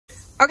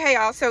Okay,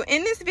 y'all, so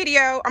in this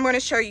video, I'm going to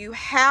show you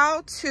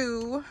how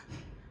to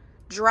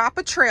drop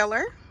a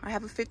trailer. I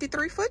have a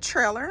 53-foot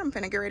trailer. I'm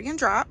going to get ready and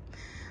drop.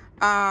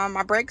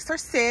 My brakes are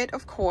set,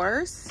 of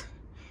course.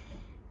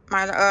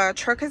 My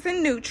truck is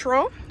in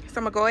neutral.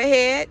 So I'm going to go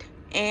ahead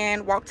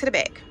and walk to the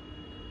back.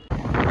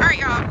 All right,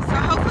 y'all, so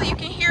hopefully you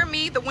can hear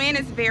me. The wind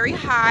is very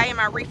high and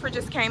my reefer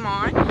just came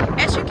on.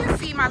 As you can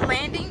see, my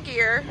landing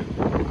gear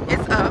is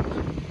up.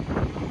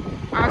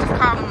 I'll just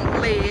call them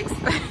legs.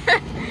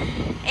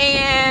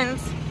 And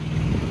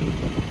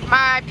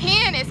my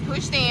pin is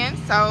pushed in,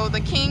 so the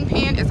king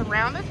pin is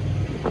around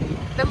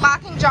the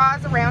locking jaw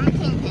is around the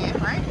king pin,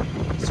 right?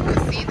 As you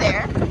can see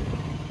there.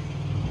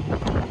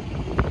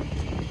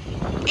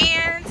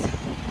 And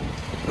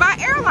my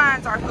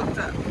airlines are hooked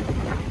up.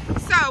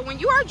 So when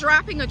you are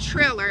dropping a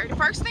trailer, the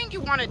first thing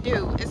you want to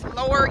do is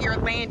lower your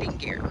landing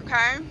gear,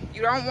 okay?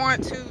 You don't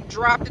want to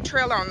drop the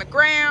trailer on the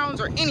ground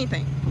or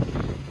anything.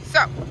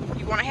 So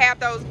you want to have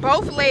those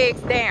both legs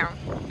down.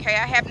 Okay,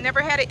 I have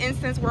never had an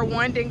instance where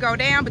one didn't go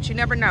down, but you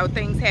never know,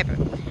 things happen.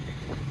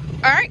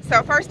 All right,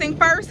 so first thing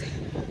first,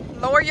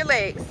 lower your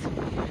legs.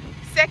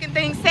 Second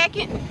thing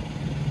second,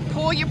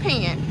 pull your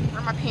pin.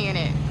 Where my pin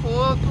at?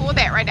 Pull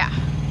that right there.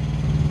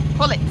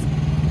 Pull it.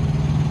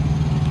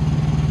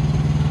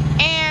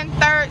 And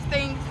third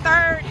thing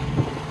third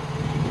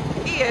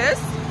is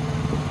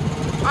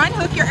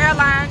unhook your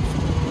airlines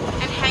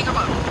and hang them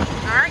up.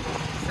 All right,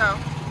 so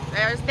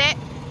there's that.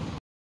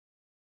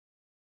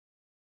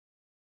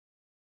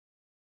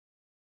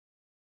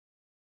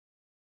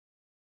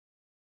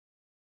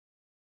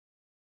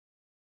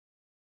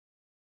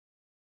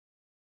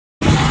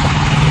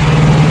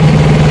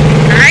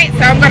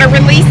 So I'm going to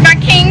release my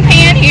king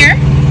pin here.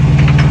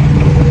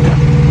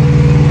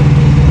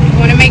 I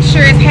want to make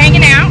sure it's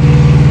hanging out.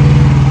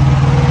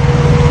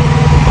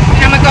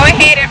 And I'm going to go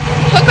ahead and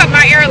hook up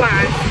my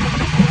airlines.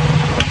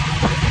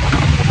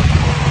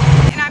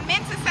 And I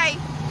meant to say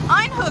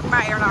unhook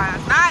my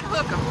airlines, not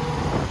hook them.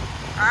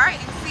 Alright,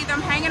 you can see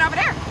them hanging over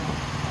there.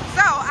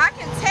 So I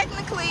can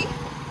technically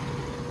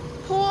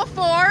pull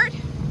forward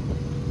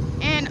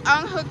and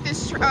unhook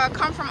this,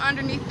 come from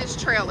underneath this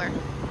trailer.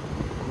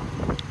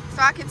 So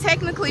I can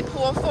technically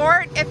pull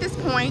forward at this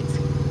point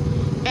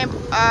and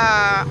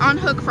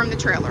unhook from the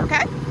trailer,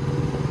 okay?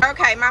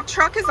 Okay, my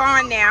truck is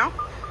on now.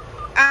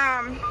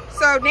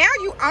 So now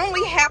you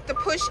only have to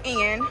push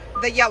in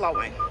the yellow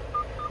one.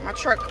 My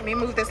truck, let me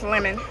move this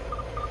lemon.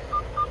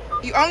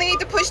 You only need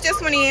to push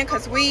this one in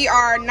because we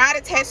are not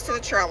attached to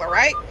the trailer,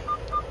 right?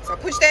 So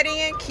push that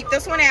in, keep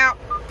this one out,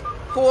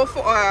 pull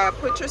for,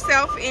 put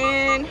yourself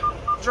in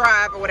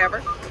drive or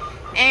whatever,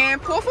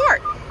 and pull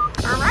forward.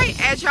 All right,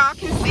 as y'all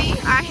can see,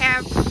 I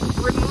have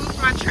removed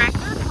my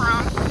tractor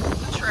from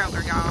the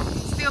trailer, y'all.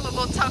 Still a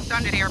little tucked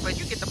under there, but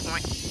you get the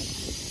point.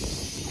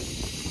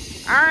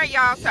 All right,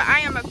 y'all, so I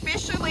am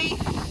officially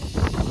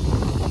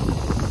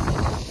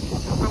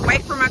away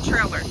from my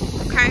trailer,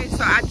 okay?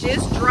 So I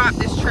just dropped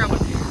this trailer.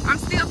 I'm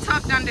still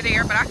tucked under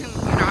there, but I can,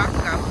 I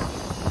can go.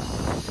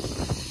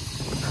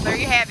 So there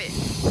you have it.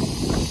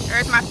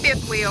 There's my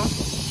fifth wheel.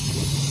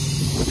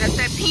 That's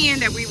that pin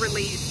that we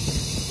released.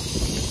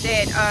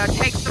 That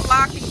takes the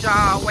locking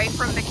jaw away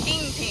from the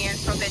king pin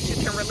so that you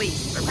can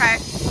release, okay?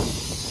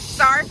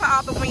 Sorry for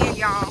all the wind,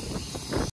 y'all.